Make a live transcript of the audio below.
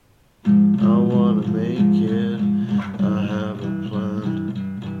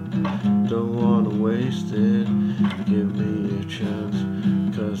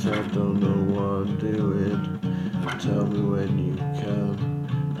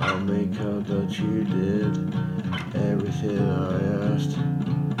I'll make out that you did everything I asked.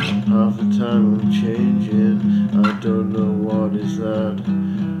 Half the time I'm changing, I don't know what is that.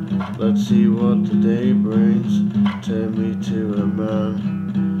 Let's see what the day brings, turn me to a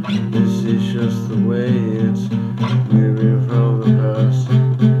man. This is just the way it's moving from the past.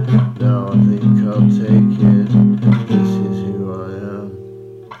 Now I think I'll take it, this is who I am.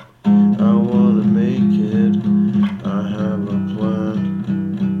 I wanna make it, I have a plan.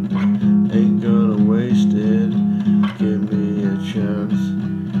 Ain't gonna waste it, give me a chance.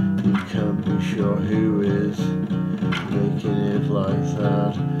 You can't be sure who is making it like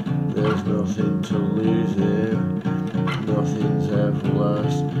that. There's nothing to lose here, nothing's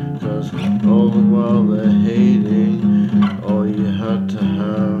everlast. Cause all the while they're hating all you had to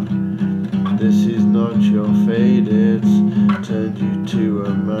have. This is not your fate, it's turned you to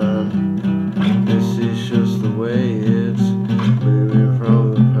a man. This is just the way it's moving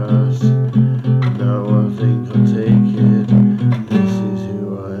from the past. Now I think I'll take